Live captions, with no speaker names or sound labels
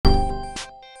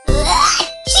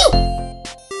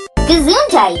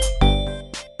Gesundheit.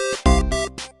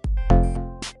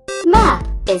 Map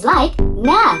is like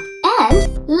nap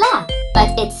and lap,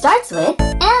 but it starts with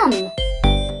M.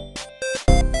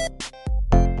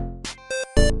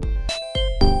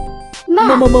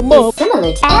 Map is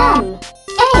similar to M.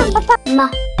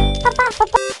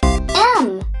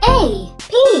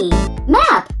 M-A-P.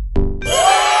 Map.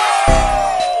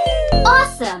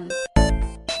 Awesome!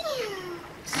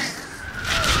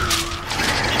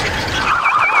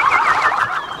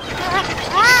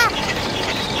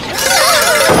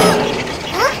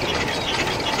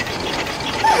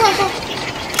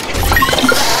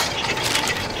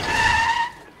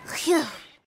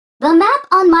 The map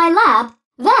on my lap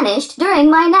vanished during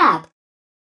my nap.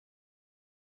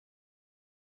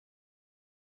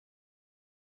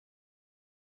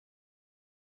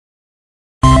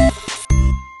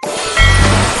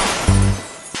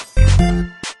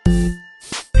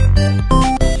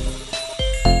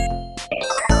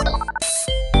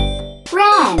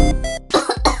 Ran.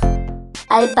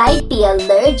 I might be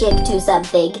allergic to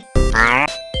something. R.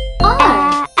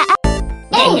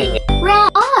 A. Ran.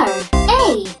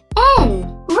 R-A-N.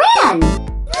 Ran.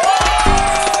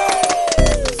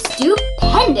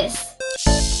 Stupendous.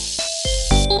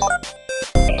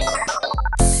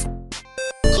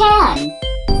 Can.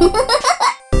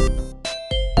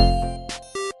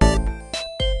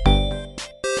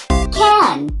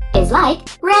 Can is like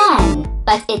ran,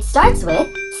 but it starts with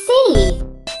C.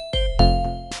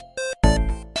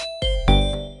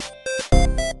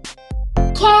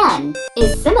 Can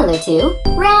is similar to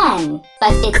ran,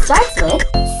 but it starts with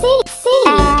C.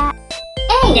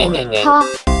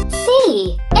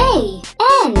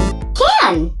 C-A-N.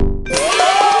 Can.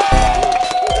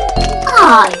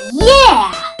 Aw,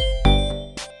 yeah!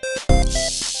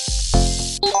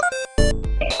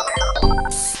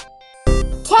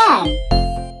 Tan.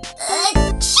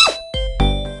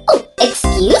 Oh,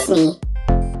 excuse me.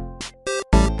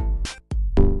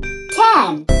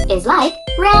 Tan is like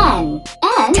ran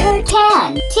and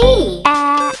can. T-A-N.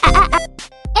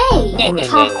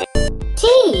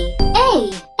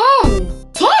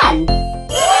 Tan.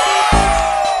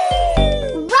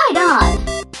 Right on.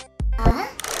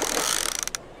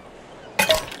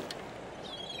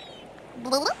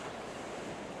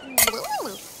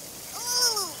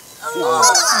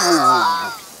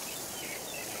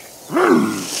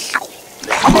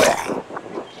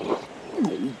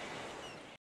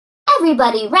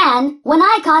 Everybody ran when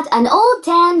I caught an old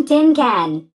tan tin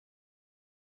can.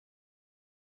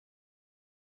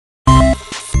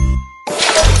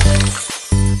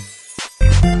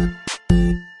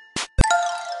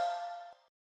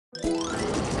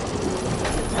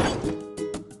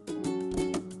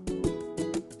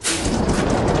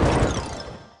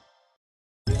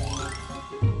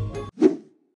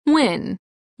 Win.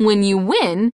 When you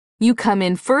win, you come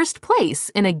in first place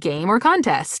in a game or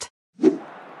contest.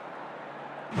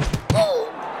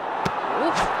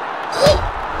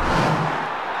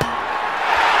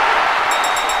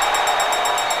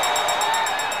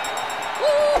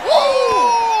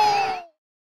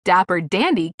 Dapper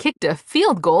Dandy kicked a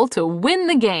field goal to win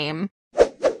the game.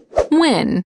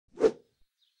 Win.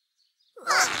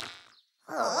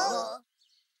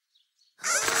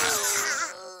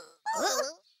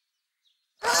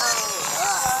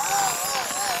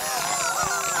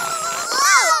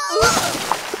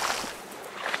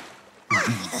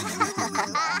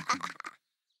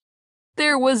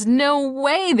 There was no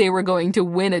way they were going to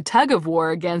win a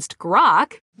tug-of-war against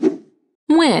Grok.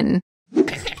 Win.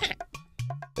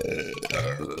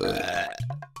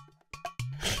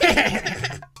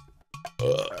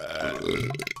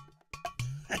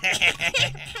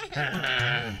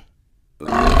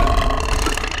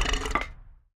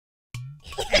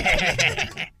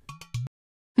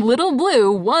 Little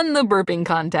Blue won the burping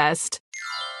contest.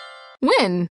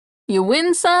 Win. You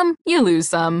win some, you lose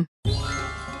some.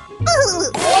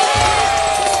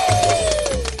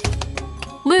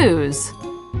 Lose.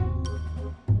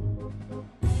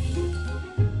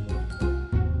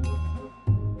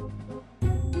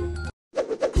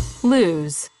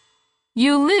 Lose.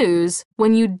 You lose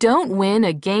when you don't win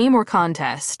a game or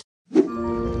contest.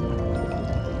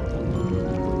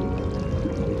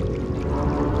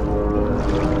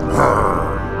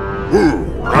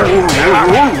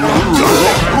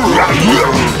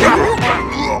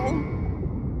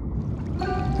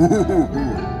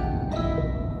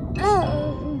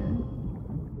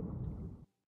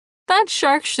 That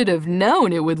shark should have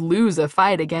known it would lose a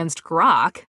fight against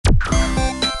Grok.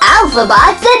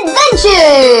 Alphabot's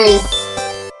Adventures!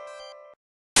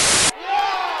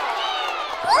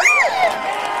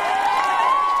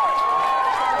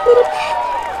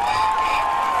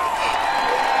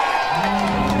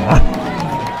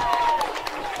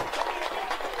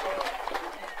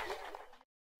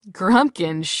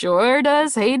 Pumpkin sure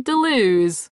does hate to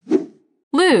lose.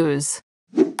 Lose.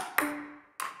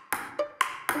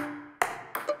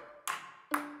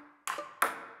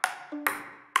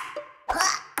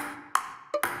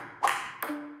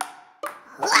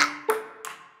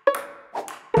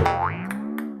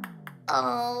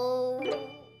 Oh.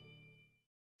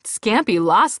 Scampy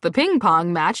lost the ping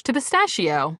pong match to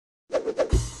Pistachio.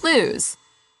 Lose.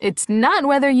 It's not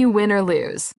whether you win or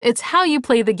lose. It's how you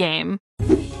play the game.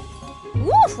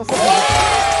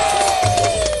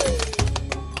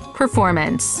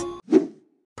 Performance.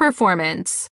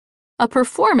 Performance. A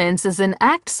performance is an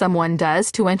act someone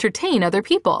does to entertain other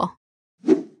people.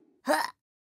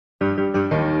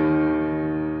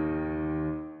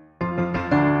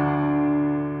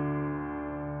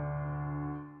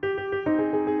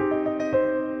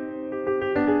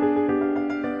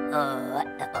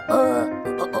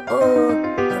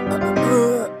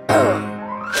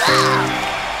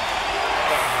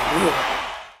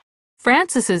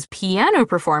 Francis's piano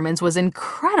performance was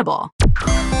incredible.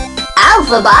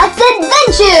 Alphabot's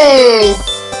Adventures!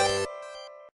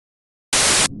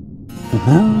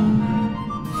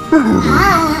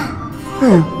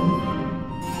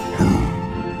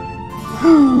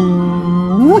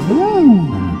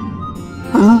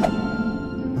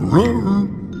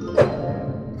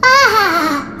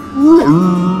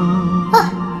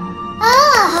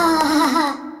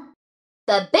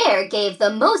 The bear gave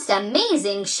the most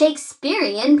amazing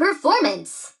Shakespearean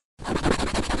performance.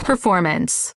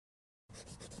 Performance.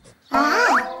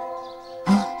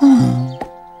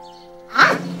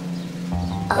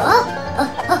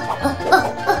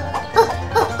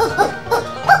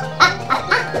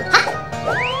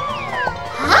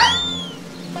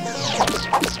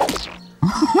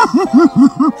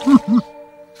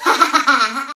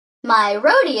 My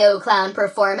rodeo clown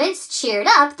performance cheered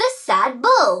up the sad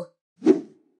bull.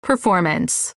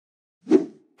 Performance.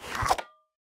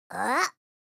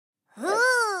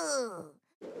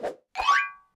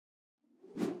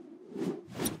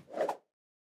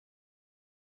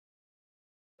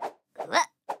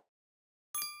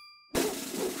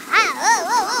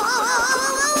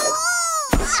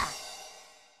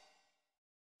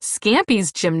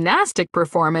 Scampy's gymnastic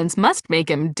performance must make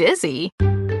him dizzy.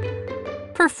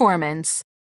 Performance.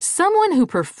 Someone who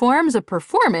performs a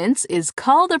performance is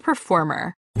called a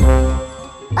performer.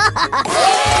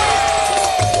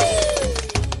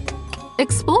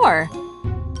 Explore.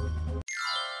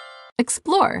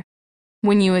 Explore.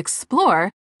 When you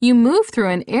explore, you move through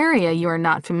an area you are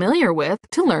not familiar with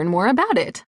to learn more about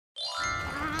it.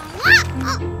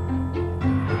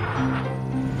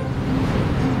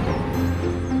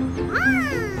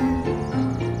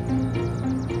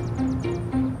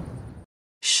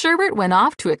 Sherbert went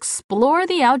off to explore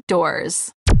the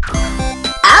outdoors.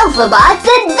 Alphabot's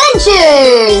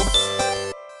Adventures!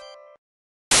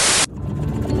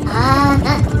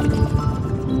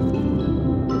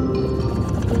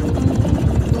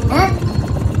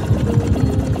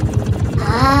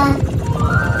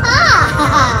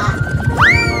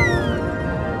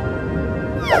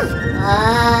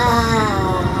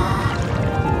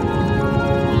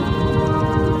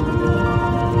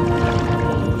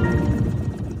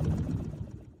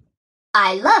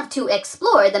 I love to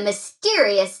explore the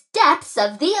mysterious depths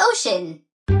of the ocean.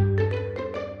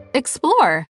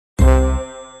 Explore.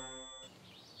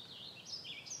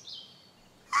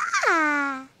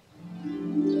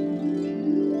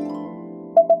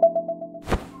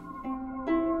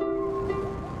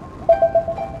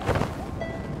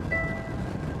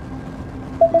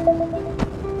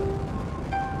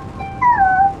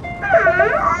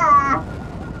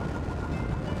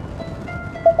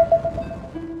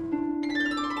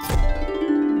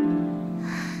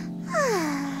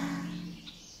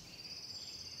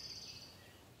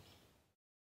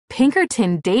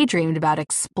 Pinkerton daydreamed about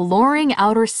exploring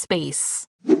outer space.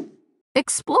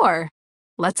 Explore.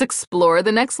 Let's explore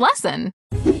the next lesson.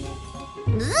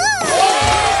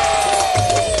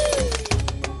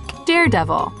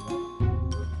 Daredevil.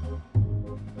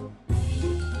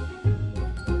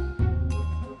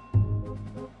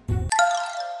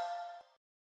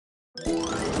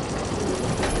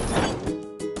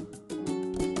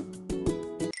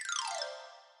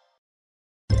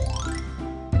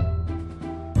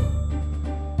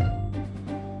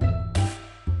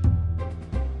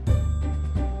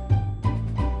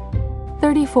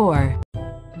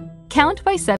 Count by 7.